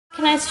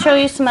Can I show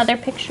you some other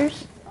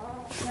pictures?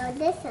 No,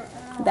 this one.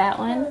 That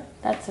one?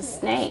 That's a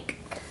snake.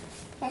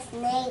 A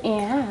snake.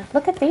 Yeah,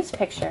 look at these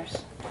pictures.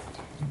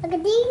 Look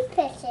at these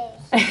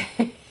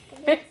pictures.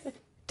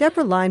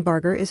 Deborah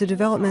Linebarger is a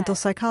developmental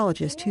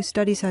psychologist who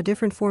studies how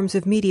different forms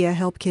of media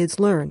help kids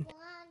learn.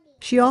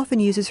 She often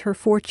uses her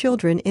 4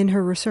 children in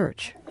her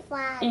research.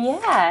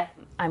 Yeah.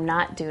 I'm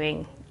not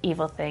doing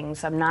evil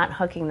things. I'm not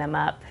hooking them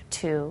up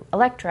to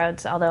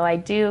electrodes, although I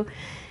do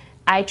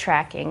eye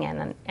tracking,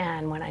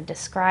 and when I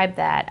describe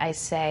that, I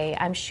say,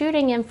 I'm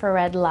shooting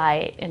infrared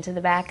light into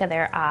the back of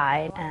their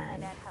eye,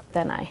 and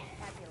then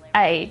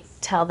I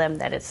tell them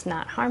that it's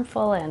not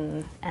harmful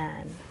and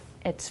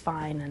it's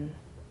fine and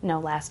no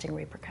lasting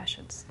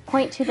repercussions.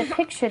 Point to the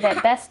picture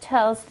that best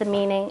tells the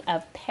meaning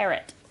of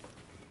parrot.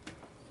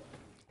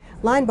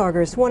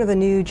 Linebarger is one of a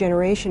new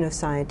generation of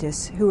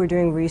scientists who are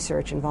doing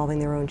research involving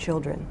their own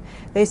children.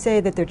 They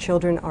say that their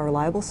children are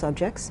reliable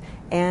subjects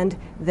and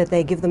that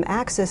they give them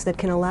access that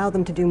can allow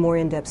them to do more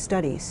in-depth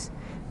studies.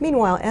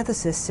 Meanwhile,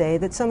 ethicists say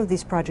that some of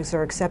these projects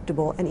are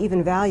acceptable and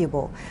even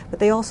valuable, but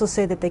they also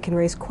say that they can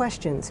raise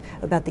questions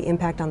about the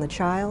impact on the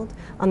child,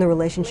 on the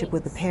relationship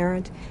with the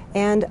parent,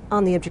 and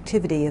on the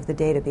objectivity of the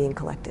data being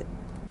collected.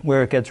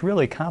 Where it gets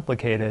really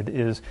complicated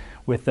is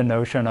with the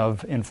notion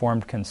of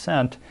informed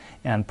consent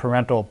and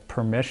parental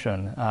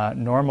permission.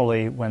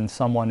 Normally, when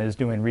someone is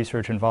doing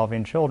research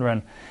involving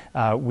children,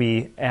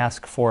 we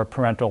ask for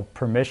parental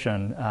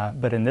permission,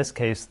 but in this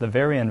case, the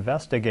very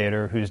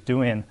investigator who's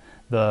doing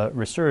the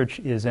research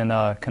is in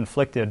a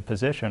conflicted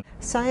position.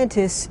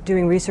 Scientists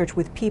doing research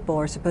with people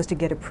are supposed to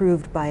get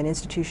approved by an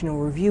institutional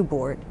review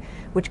board,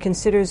 which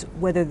considers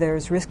whether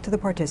there's risk to the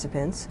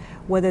participants,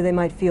 whether they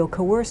might feel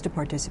coerced to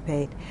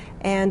participate,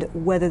 and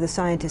whether the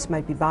scientists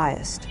might be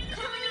biased.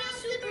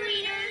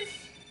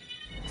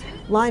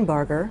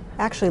 Linebarger,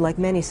 actually like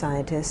many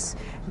scientists,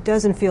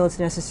 doesn't feel it's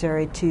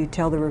necessary to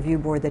tell the review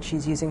board that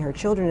she's using her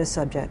children as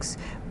subjects,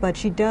 but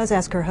she does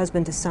ask her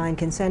husband to sign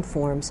consent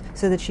forms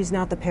so that she's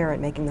not the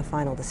parent making the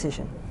final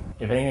decision.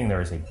 If anything, there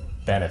is a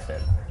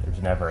benefit.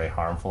 There's never a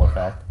harmful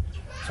effect.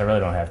 So I really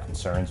don't have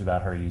concerns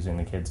about her using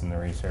the kids in the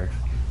research.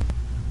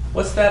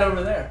 What's that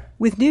over there?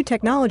 With new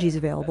technologies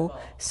available,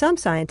 some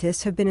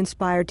scientists have been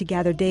inspired to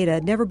gather data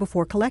never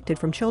before collected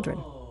from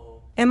children.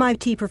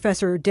 MIT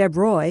professor Deb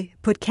Roy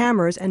put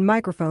cameras and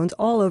microphones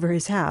all over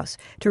his house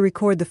to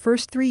record the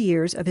first 3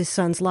 years of his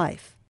son's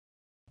life.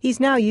 He's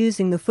now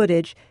using the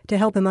footage to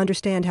help him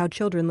understand how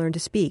children learn to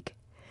speak.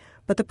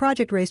 But the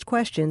project raised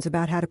questions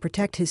about how to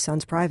protect his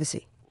son's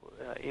privacy.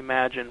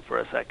 Imagine for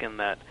a second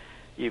that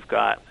you've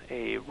got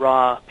a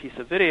raw piece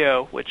of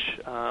video which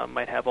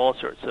might have all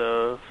sorts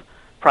of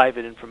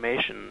private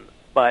information,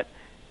 but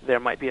there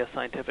might be a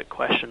scientific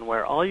question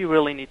where all you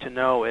really need to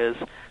know is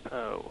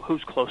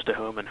who's close to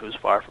whom and who's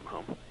far from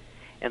whom.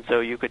 And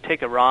so you could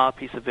take a raw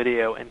piece of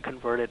video and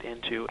convert it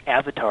into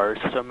avatars.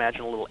 So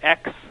imagine a little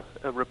X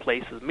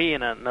replaces me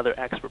and another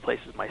X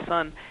replaces my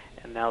son,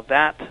 and now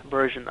that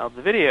version of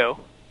the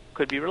video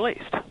could be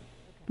released.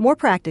 More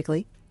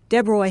practically,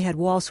 Deb Roy had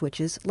wall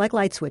switches, like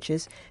light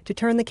switches, to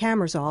turn the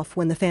cameras off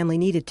when the family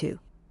needed to.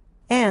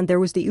 And there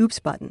was the oops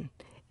button.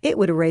 It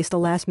would erase the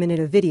last minute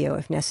of video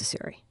if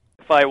necessary.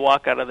 If I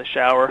walk out of the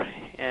shower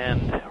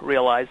and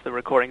realize the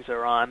recordings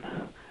are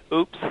on,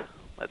 oops,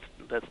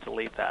 let's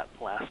delete that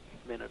last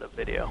minute of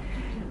video.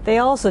 They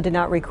also did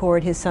not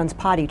record his son's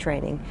potty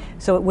training,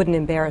 so it wouldn't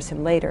embarrass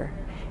him later.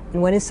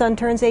 And when his son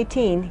turns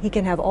 18, he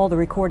can have all the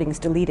recordings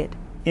deleted.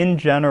 In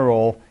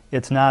general,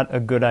 it's not a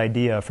good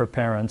idea for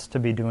parents to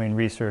be doing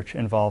research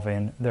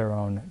involving their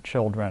own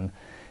children.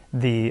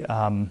 The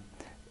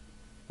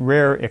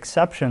rare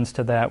exceptions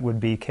to that would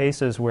be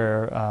cases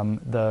where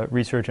the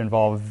research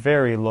involved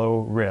very low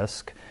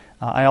risk.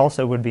 I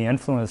also would be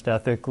influenced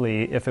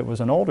ethically if it was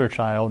an older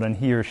child and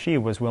he or she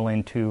was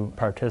willing to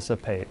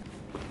participate.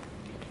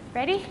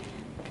 Ready?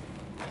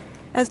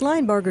 As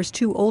Linebarger's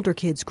 2 older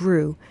kids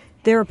grew,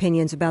 their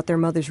opinions about their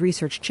mother's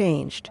research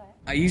changed.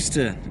 I used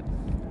to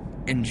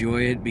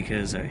enjoy it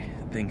because I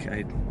think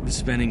I was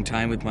spending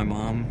time with my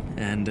mom,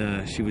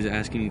 and she was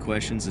asking me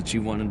questions that she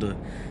wanted to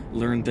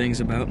learn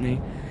things about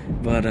me.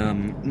 But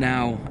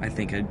now I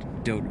think I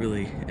don't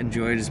really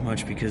enjoy it as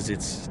much because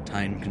it's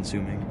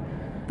time-consuming.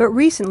 But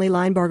recently,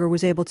 Linebarger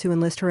was able to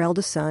enlist her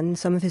eldest son and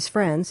some of his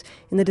friends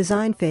in the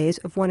design phase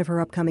of one of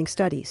her upcoming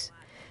studies.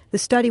 The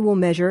study will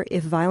measure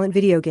if violent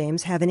video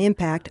games have an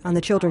impact on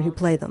the children who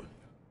play them.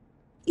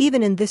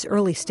 Even in this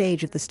early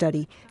stage of the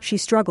study, she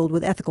struggled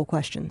with ethical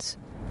questions.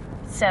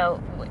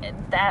 So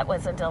that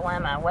was a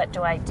dilemma. What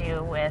do I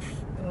do with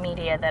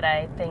media that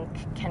I think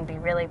can be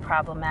really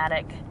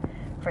problematic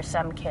for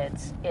some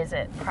kids? Is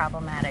it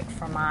problematic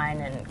for mine?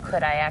 And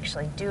could I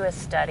actually do a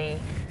study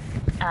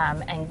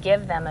and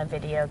give them a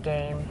video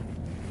game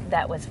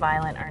that was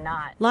violent or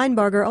not?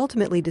 Linebarger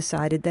ultimately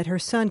decided that her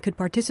son could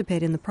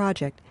participate in the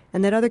project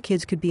and that other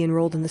kids could be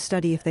enrolled in the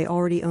study if they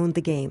already owned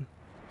the game.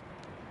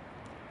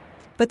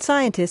 But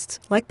scientists,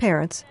 like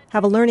parents,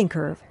 have a learning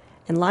curve,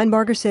 and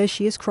Linebarger says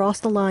she has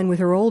crossed the line with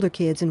her older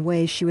kids in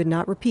ways she would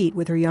not repeat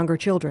with her younger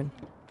children.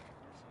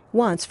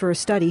 Once, for a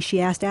study, she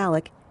asked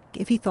Alec,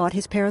 if he thought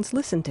his parents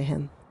listened to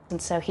him.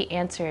 And so he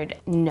answered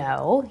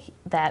no,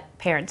 that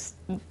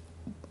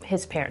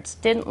his parents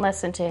didn't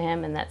listen to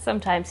him, and that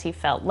sometimes he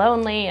felt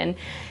lonely, and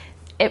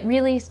it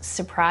really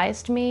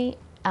surprised me.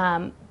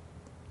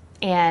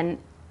 And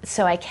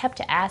so I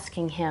kept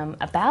asking him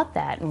about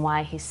that and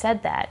why he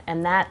said that,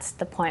 and that's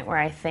the point where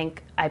I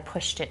think I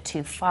pushed it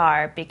too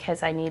far,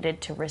 because I needed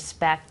to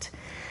respect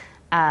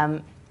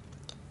the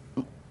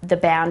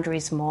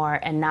boundaries more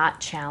and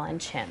not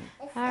challenge him.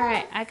 All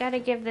right, I got to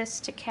give this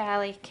to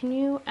Callie. Can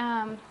you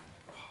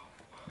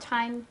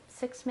time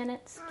 6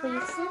 minutes,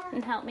 please,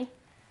 and help me?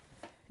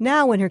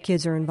 Now, when her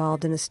kids are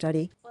involved in a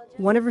study,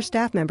 one of her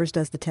staff members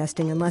does the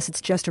testing unless it's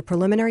just a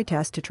preliminary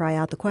test to try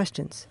out the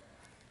questions.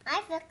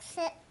 I fix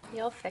it.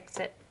 You'll fix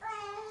it.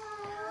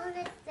 I want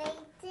to stay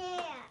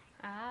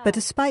there. But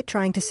despite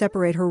trying to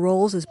separate her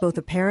roles as both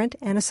a parent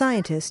and a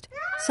scientist,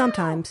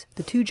 sometimes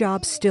the two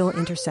jobs still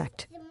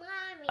intersect.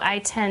 I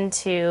tend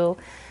to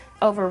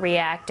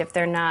overreact if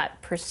they're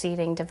not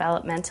proceeding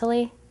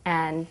developmentally,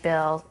 and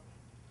Bill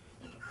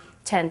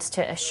tends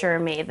to assure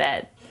me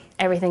that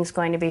everything's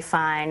going to be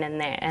fine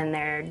and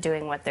they're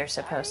doing what they're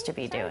supposed to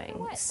be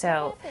doing.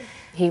 So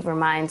he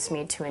reminds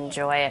me to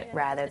enjoy it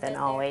rather than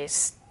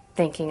always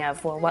thinking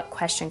of, well, what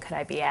question could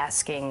I be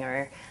asking,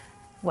 or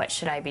what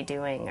should I be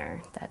doing,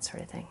 or that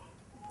sort of thing.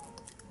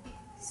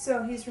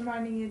 So he's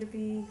reminding you to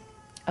be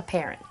A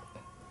parent.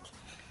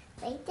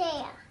 Right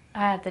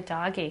there. The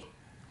doggy.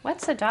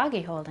 What's the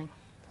doggy holding?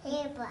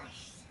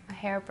 Hairbrush. A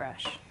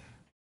hairbrush.